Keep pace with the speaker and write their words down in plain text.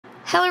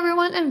Hello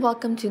everyone and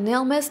welcome to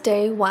Nailmas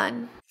Day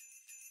 1.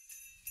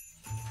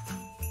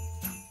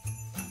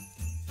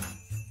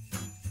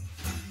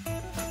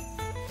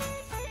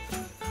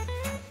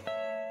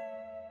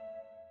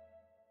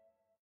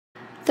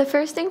 The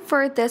first thing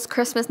for this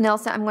Christmas nail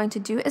set I'm going to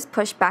do is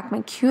push back my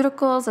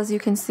cuticles. As you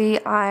can see,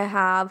 I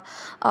have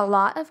a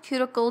lot of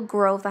cuticle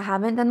growth. I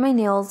haven't done my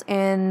nails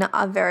in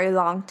a very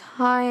long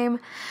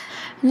time.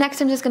 Next,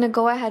 I'm just going to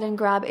go ahead and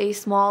grab a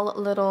small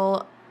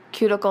little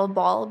cuticle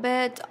ball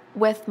bit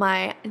with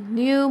my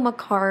new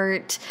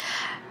Macart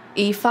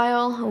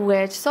e-file,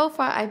 which so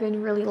far I've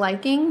been really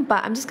liking,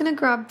 but I'm just going to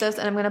grab this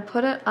and I'm going to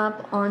put it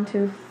up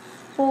onto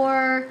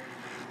 4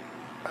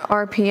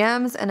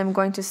 RPMs, and I'm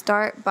going to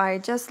start by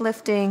just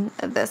lifting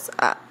this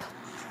up.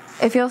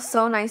 It feels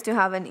so nice to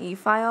have an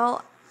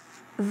e-file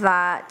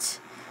that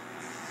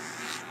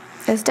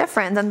is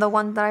different than the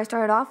one that I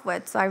started off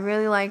with, so I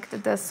really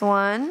liked this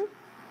one.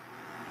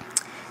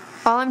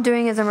 All I'm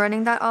doing is I'm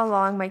running that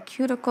along my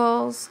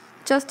cuticles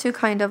just to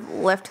kind of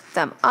lift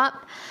them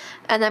up,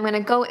 and I'm going to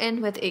go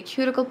in with a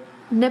cuticle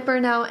nipper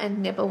now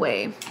and nip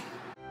away.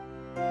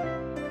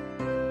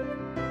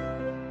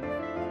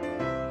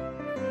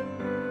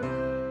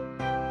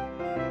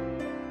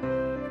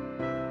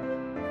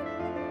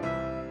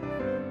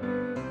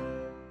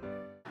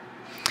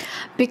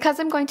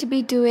 Because I'm going to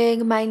be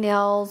doing my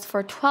nails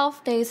for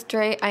 12 days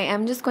straight, I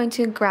am just going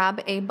to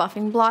grab a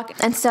buffing block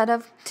instead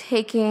of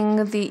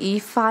taking the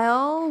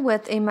e-file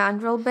with a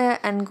mandrel bit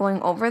and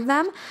going over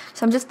them.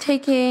 So I'm just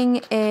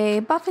taking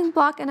a buffing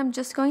block and I'm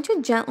just going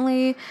to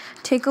gently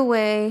take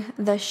away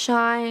the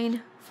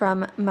shine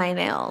from my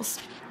nails.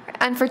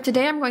 And for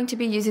today, I'm going to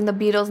be using the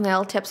Beetles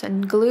nail tips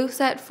and glue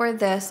set for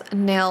this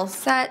nail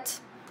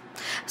set.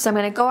 So I'm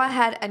going to go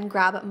ahead and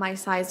grab my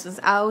sizes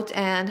out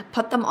and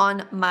put them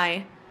on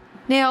my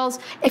nails.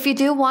 If you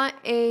do want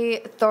a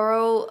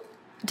thorough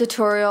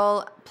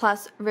tutorial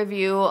plus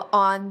review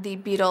on the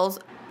Beetles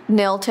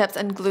nail tips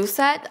and glue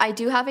set, I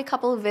do have a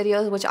couple of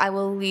videos which I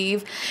will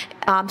leave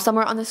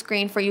somewhere on the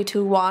screen for you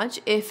to watch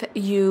if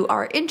you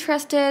are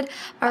interested.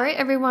 Alright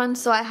everyone,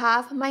 so I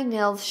have my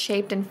nails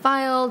shaped and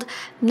filed.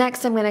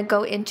 Next I'm going to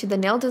go into the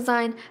nail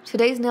design.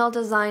 Today's nail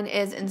design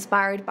is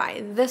inspired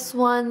by this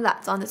one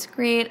that's on the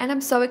screen, and I'm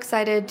so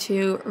excited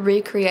to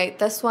recreate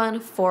this one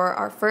for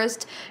our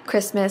first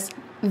Christmas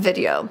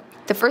video.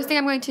 The first thing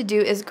I'm going to do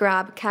is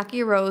grab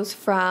Khaki Rose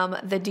from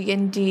the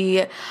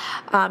D&D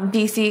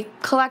BC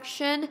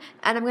collection,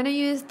 and I'm going to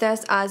use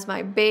this as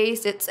my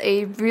base. It's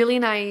a really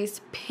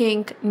nice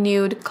pink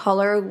nude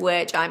color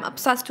which I'm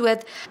obsessed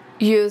with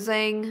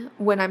using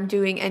when I'm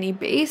doing any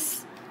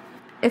base.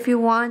 If you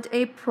want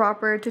a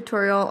proper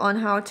tutorial on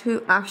how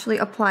to actually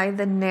apply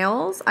the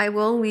nails, I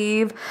will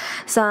leave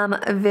some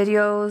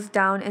videos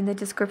down in the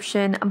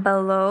description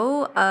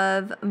below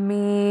of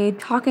me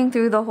talking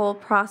through the whole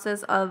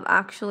process of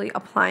actually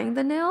applying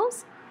the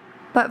nails.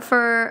 But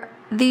for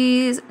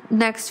these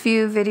next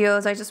few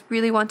videos, I just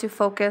really want to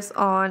focus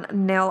on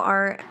nail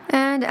art.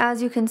 And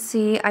as you can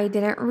see, I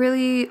didn't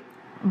really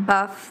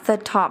buff the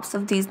tops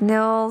of these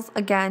nails,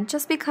 again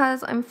just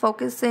because I'm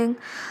focusing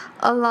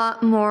a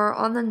lot more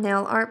on the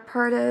nail art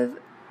part of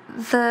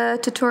the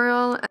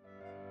tutorial.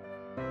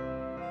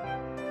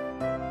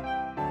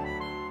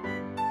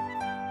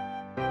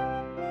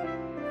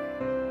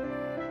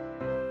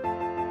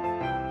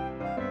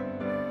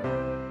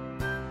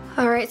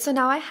 Alright, so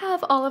now I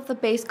have all of the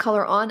base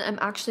color on. I'm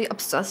actually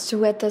obsessed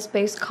with this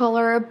base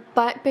color,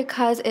 but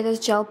because it is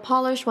gel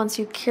polish, once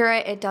you cure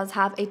it, it does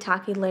have a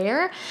tacky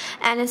layer.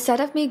 And instead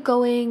of me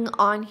going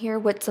on here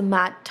with some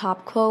matte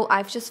top coat,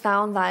 I've just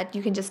found that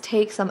you can just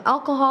take some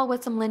alcohol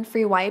with some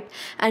lint-free wipe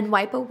and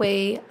wipe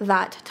away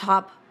that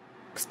top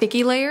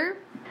sticky layer.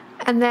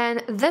 And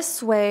then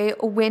this way,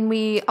 when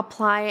we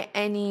apply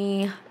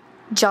any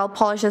gel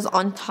polishes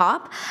on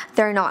top,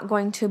 they're not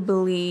going to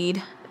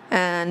bleed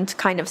and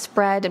kind of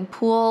spread and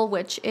pool,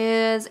 which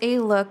is a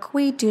look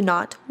we do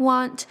not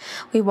want.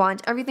 We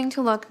want everything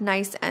to look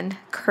nice and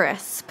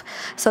crisp.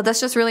 So this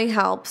just really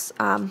helps.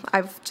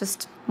 I've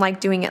just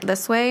liked doing it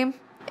this way.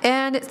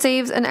 And it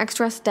saves an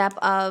extra step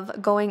of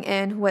going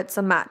in with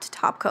some matte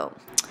top coat.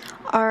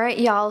 Alright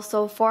y'all,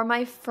 so for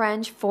my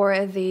French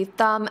for the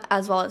thumb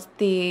as well as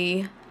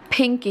the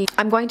pinky,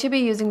 I'm going to be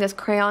using this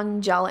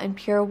crayon gel in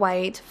pure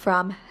white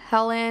from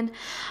Helen.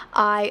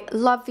 I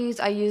love these.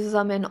 I use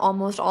them in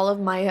almost all of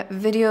my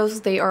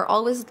videos. They are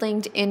always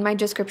linked in my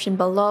description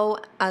below,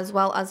 as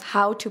well as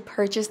how to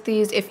purchase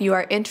these if you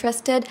are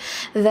interested.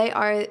 They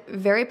are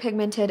very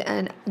pigmented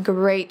and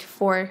great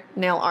for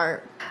nail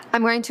art.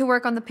 I'm going to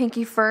work on the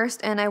pinky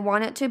first, and I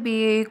want it to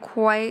be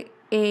quite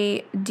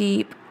a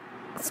deep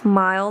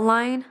smile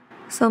line.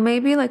 So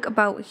maybe like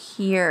about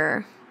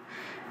here.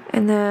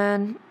 And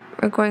then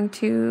we're going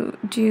to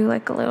do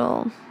like a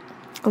little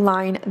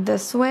line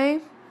this way.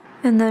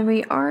 And then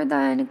we are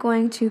then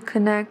going to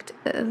connect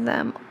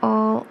them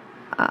all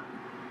up.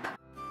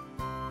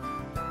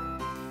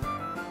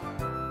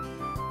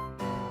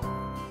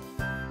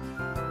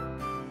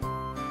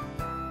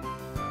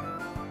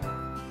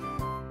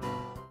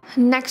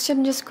 Next,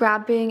 I'm just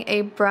grabbing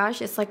a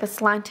brush. It's like a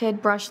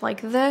slanted brush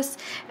like this,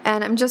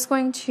 and I'm just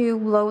going to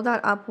load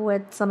that up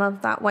with some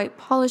of that white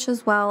polish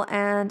as well,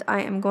 and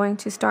I am going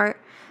to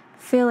start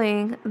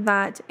filling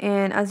that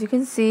in. As you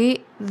can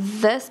see,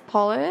 this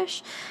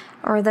polish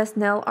or this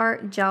nail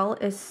art gel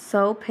is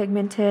so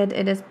pigmented.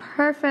 It is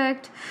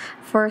perfect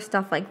for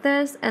stuff like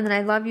this, and then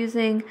I love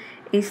using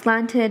a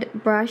slanted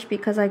brush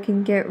because I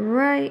can get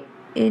right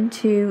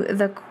into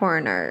the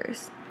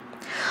corners.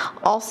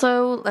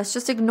 Also, let's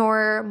just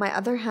ignore my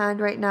other hand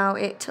right now.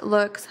 It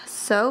looks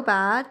so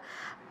bad,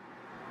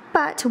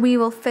 but we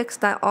will fix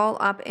that all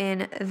up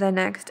in the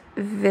next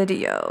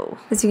video.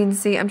 As you can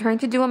see, I'm trying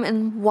to do them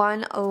in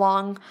one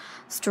long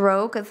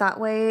stroke. That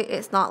way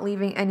it's not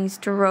leaving any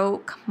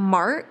stroke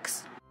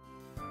marks.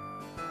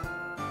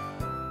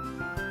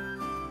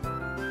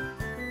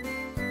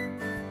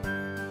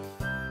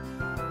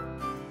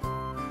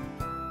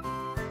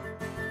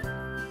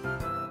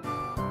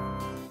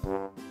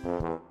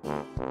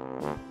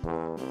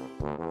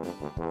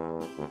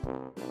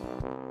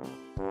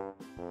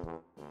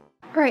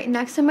 Alright,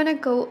 next I'm going to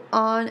go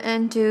on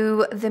and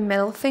do the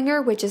middle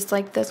finger, which is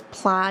like this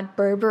plaid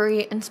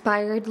Burberry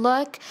inspired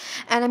look.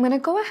 And I'm going to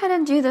go ahead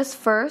and do this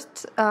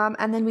first,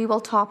 and then we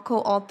will top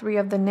coat all three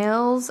of the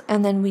nails,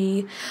 and then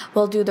we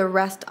will do the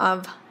rest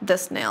of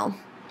this nail.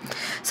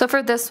 So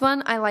for this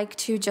one, I like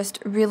to just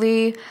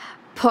really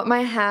put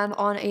my hand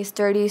on a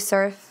sturdy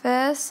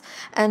surface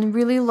and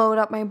really load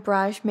up my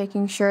brush,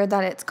 making sure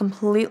that it's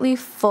completely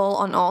full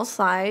on all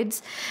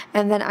sides.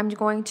 And then I'm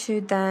going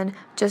to then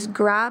just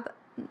grab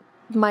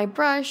my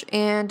brush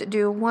and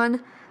do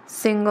one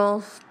single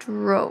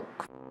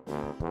stroke.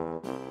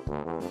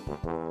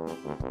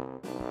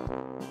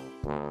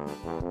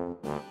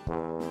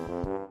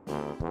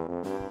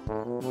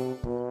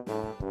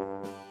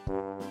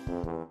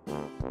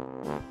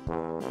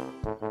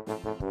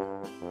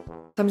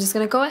 I'm just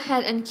going to go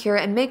ahead and cure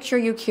it, and make sure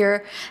you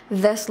cure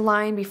this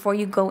line before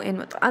you go in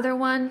with the other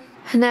one.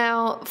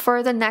 Now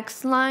for the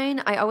next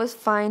line, I always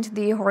find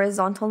the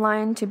horizontal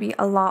line to be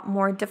a lot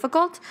more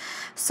difficult.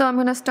 So I'm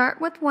going to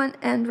start with one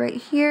end right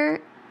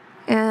here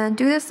and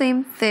do the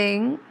same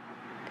thing.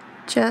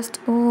 Just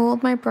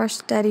hold my brush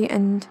steady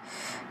and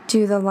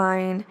do the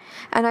line.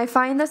 And I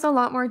find this a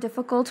lot more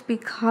difficult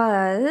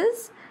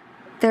because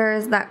there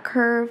is that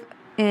curve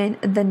in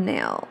the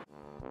nail.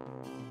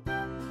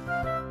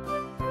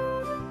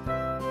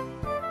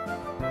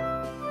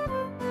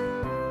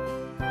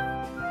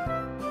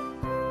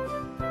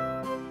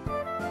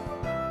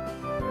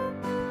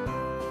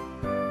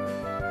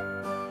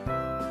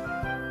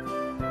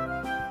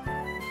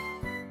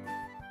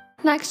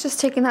 Next, just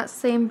taking that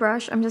same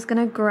brush, I'm just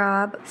going to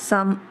grab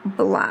some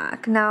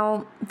black.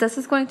 Now, this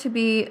is going to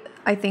be,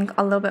 I think,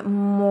 a little bit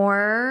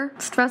more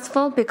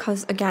stressful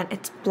because, again,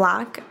 it's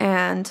black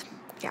and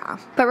yeah.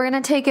 But we're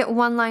going to take it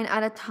one line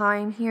at a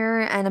time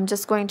here, and I'm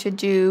just going to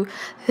do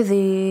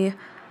the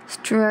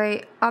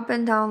straight up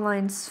and down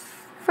lines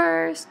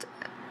first.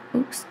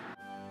 Oops.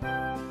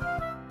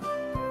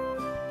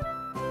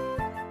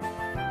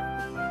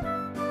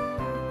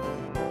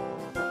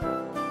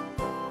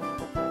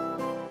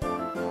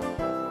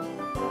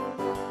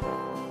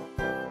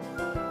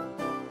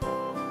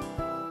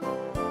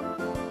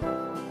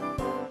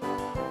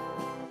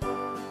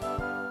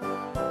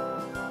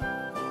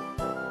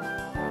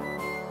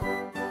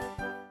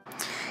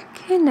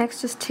 Okay,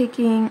 next just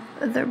taking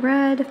the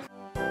red.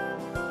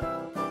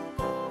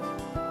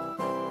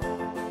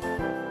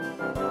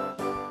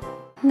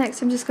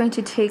 Next I'm just going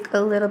to take a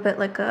little bit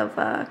like of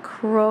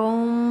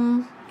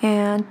chrome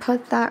and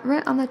put that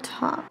right on the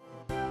top.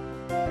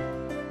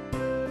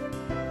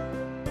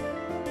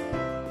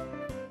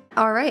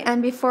 Alright,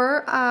 and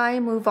before I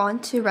move on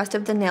to the rest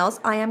of the nails,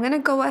 I am going to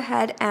go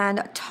ahead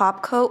and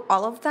top coat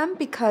all of them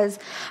because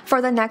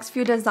for the next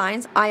few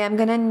designs, I am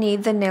going to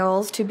need the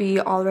nails to be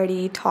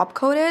already top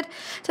coated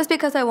just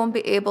because I won't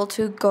be able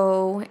to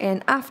go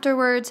in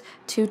afterwards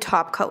to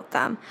top coat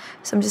them.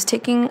 So I'm just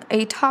taking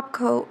a top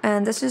coat,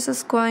 and this is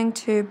just going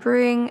to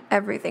bring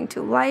everything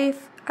to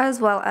life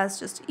as well as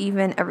just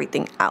even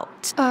everything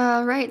out.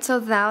 Alright, so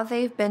now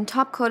they've been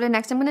top coated.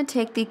 Next I'm going to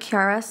take the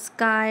Kiara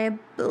Sky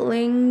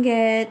Bling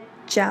It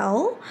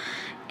gel,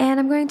 and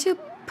I'm going to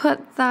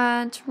put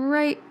that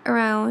right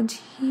around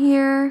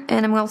here,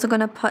 and I'm also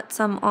going to put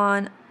some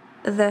on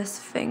this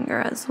finger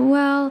as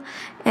well,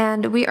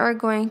 and we are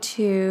going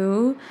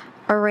to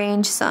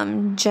arrange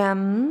some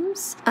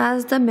gems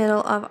as the middle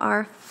of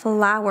our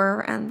flower,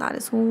 and that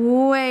is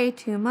way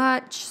too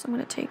much, so I'm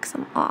going to take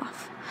some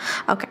off.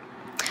 Okay.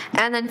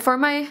 And then for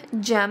my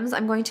gems,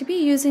 I'm going to be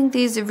using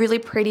these really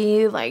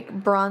pretty like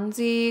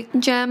bronzy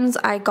gems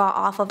I got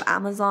off of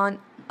Amazon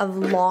a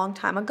long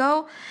time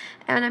ago,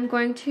 and I'm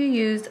going to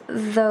use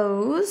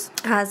those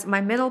as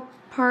my middle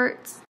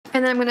parts,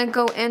 and then I'm going to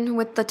go in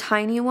with the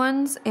tiny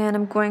ones, and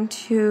I'm going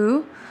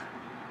to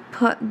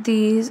put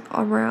these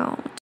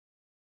around.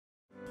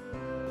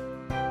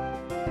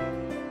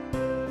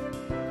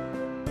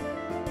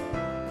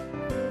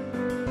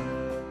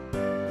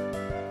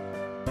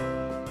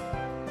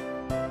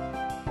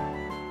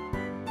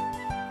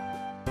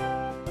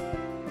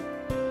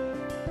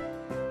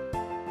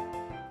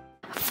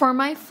 For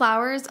my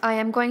flowers, I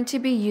am going to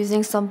be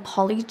using some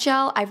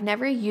polygel. I've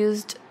never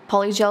used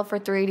polygel for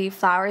 3D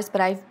flowers, but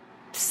I've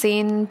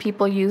seen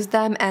people use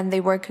them and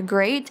they work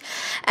great,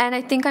 and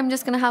I think I'm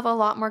just gonna have a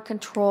lot more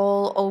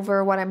control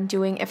over what I'm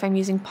doing if I'm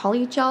using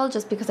polygel,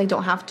 just because I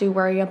don't have to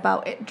worry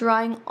about it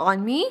drying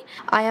on me.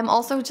 I am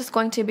also just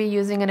going to be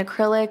using an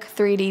acrylic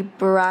 3D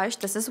brush.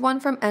 This is one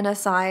from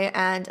NSI,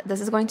 and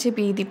this is going to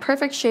be the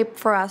perfect shape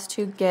for us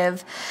to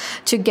get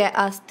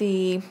us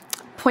the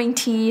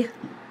pointiness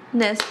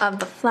of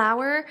the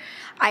flower.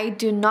 I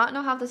do not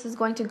know how this is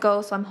going to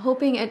go, so I'm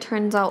hoping it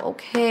turns out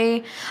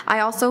okay.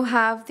 I also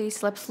have the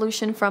slip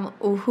solution from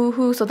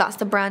Uhuhu, so that's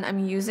the brand I'm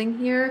using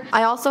here.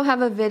 I also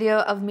have a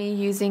video of me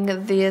using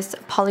this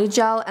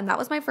polygel, and that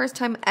was my first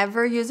time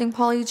ever using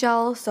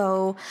polygel,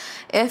 so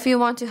if you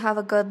want to have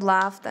a good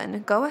laugh,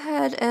 then go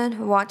ahead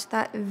and watch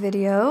that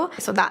video.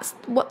 So that's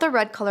what the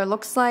red color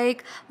looks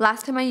like.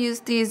 Last time I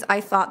used these, I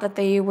thought that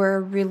they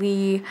were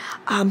really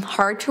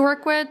hard to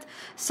work with,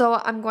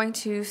 so I'm going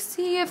to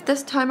see if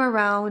this time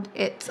around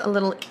it's a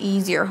little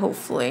easier,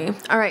 hopefully.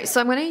 Alright,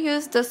 so I'm going to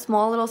use this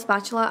small little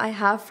spatula I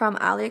have from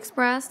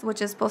AliExpress,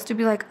 which is supposed to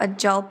be like a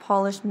gel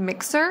polish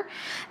mixer,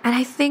 and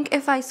I think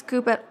if I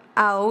scoop it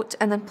out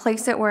and then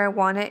place it where I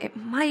want it, it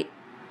might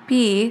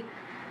be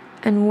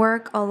and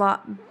work a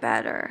lot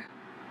better,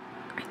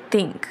 I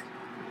think,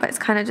 but it's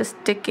kind of just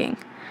sticking.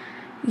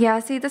 Yeah,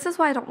 see, this is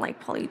why I don't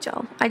like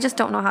polygel. I just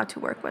don't know how to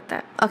work with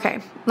it.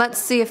 Okay, let's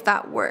see if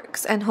that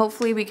works, and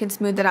hopefully we can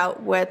smooth it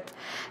out with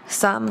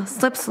some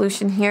slip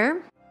solution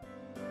here.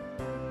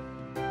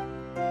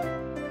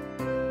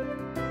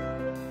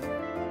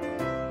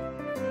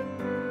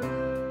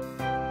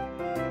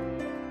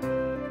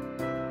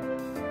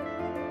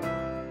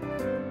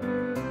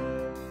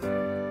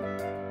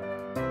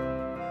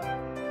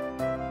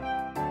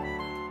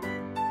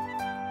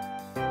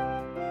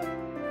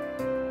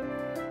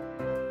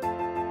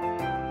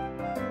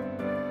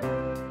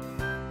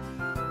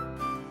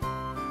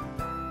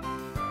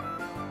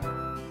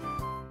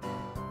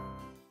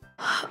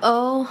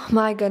 Oh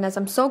my goodness,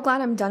 I'm so glad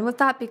I'm done with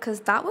that,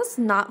 because that was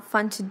not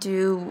fun to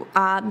do.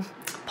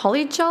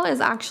 Polygel is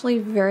actually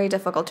very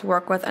difficult to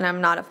work with, and I'm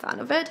not a fan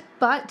of it,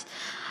 but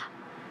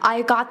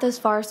I got this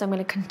far, so I'm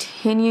going to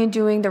continue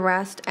doing the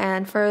rest.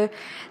 And for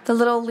the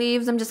little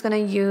leaves, I'm just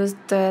going to use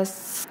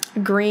this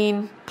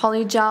green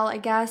polygel, I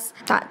guess.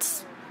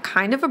 That's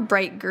kind of a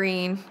bright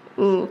green.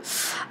 Ooh,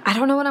 I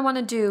don't know what I want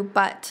to do,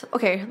 but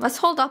okay, let's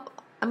hold up.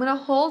 I'm going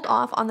to hold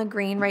off on the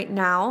green right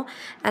now,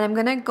 and I'm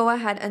going to go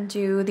ahead and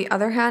do the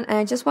other hand. And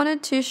I just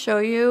wanted to show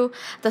you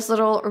this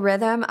little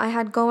rhythm I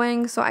had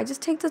going. So I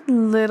just take the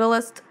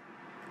littlest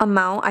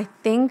amount. I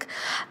think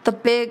the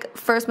big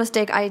first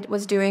mistake I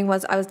was doing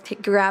was I was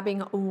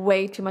grabbing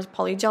way too much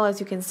polygel. As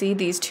you can see,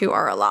 these two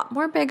are a lot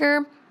more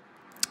bigger.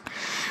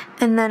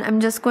 And then I'm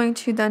just going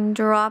to then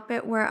drop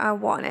it where I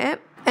want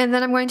it. And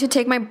then I'm going to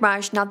take my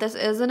brush. Now this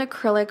is an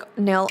acrylic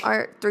nail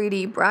art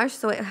 3D brush,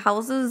 so it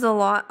houses a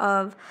lot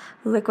of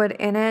liquid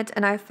in it,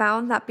 and I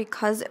found that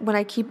because when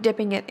I keep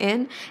dipping it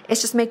in,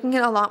 it's just making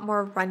it a lot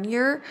more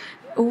runnier,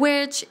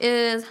 which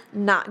is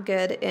not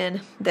good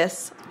in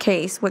this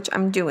case, which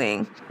I'm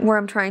doing, where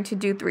I'm trying to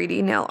do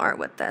 3D nail art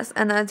with this.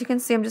 And as you can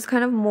see, I'm just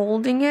kind of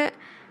molding it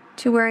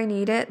to where I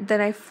need it.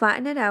 Then I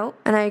flatten it out,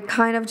 and I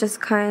kind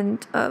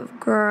of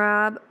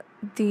grab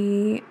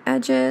the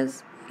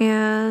edges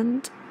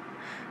and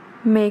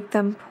make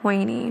them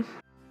pointy.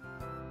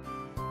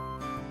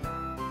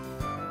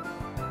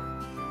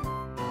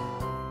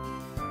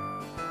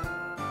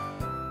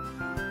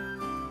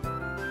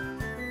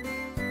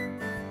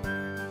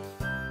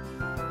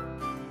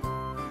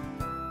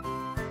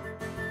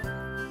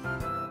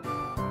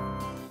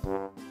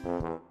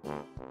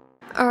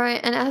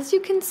 Alright, and as you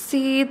can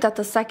see that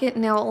the second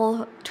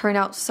nail turned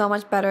out so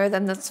much better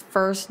than this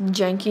first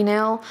janky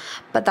nail,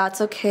 but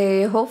that's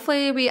okay.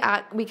 Hopefully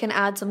we can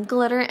add some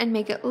glitter and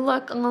make it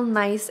look all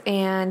nice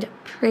and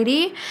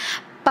pretty,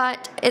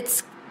 but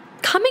it's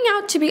coming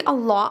out to be a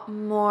lot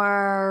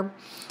more,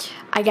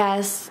 I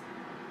guess,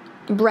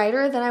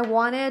 brighter than I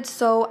wanted,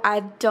 so I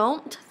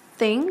don't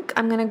think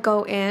I'm gonna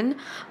go in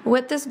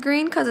with this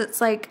green, because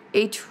it's like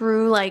a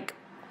true like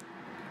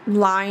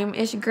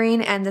lime-ish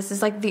green, and this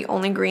is like the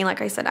only green,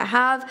 like I said, I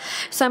have.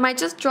 So I might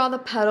just draw the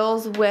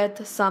petals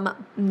with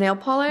some nail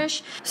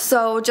polish.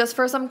 So just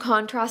for some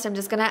contrast, I'm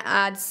just gonna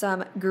add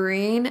some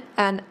green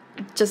and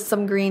just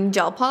some green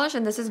gel polish,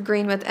 and this is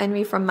Green with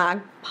Envy from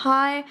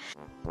Magpie.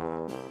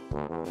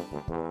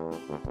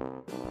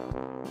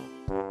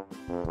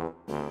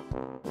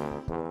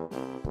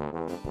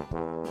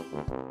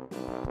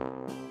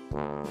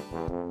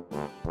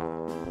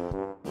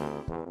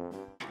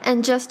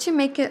 And just to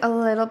make it a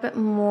little bit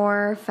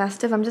more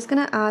festive, I'm just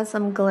going to add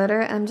some glitter.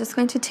 And I'm just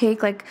going to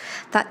take like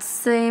that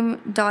same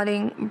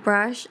dotting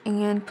brush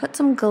and put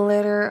some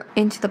glitter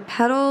into the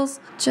petals.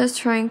 Just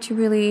trying to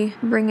really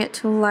bring it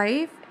to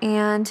life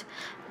and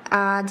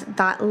add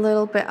that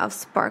little bit of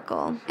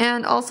sparkle.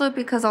 And also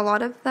because a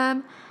lot of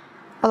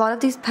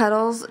these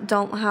petals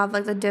don't have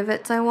like the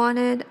divots I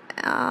wanted.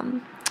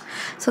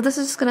 So this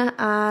is just gonna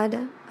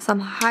add some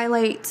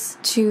highlights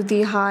to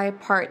the high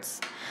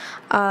parts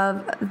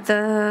of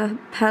the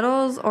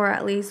petals, or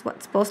at least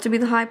what's supposed to be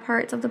the high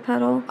parts of the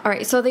petal.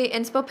 Alright, so the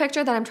inspo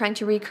picture that I'm trying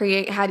to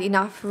recreate had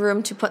enough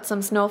room to put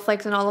some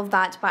snowflakes and all of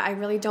that, but I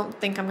really don't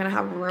think I'm gonna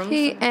have room.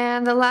 Okay,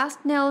 and the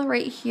last nail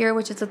right here,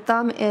 which is a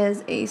thumb,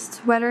 is a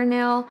sweater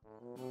nail.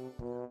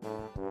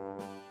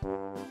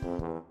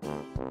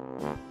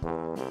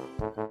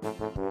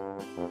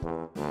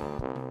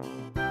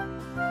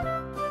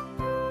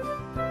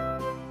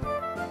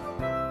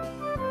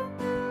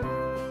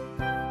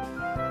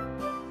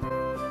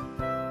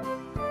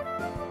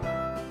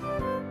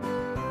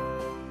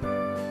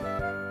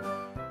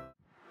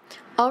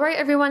 Alright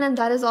everyone, and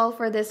that is all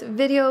for this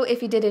video.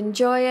 If you did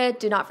enjoy it,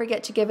 do not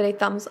forget to give it a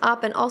thumbs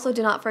up, and also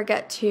do not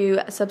forget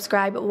to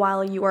subscribe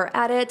while you are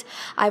at it.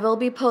 I will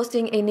be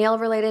posting a nail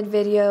related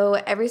video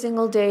every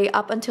single day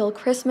up until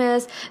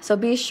Christmas, so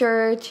be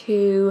sure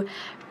to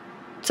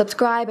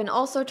subscribe and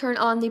also turn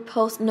on the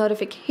post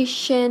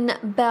notification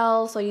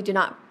bell so you do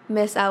not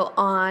miss out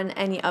on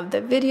any of the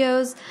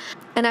videos.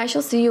 And I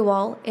shall see you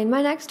all in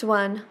my next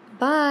one.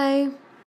 Bye!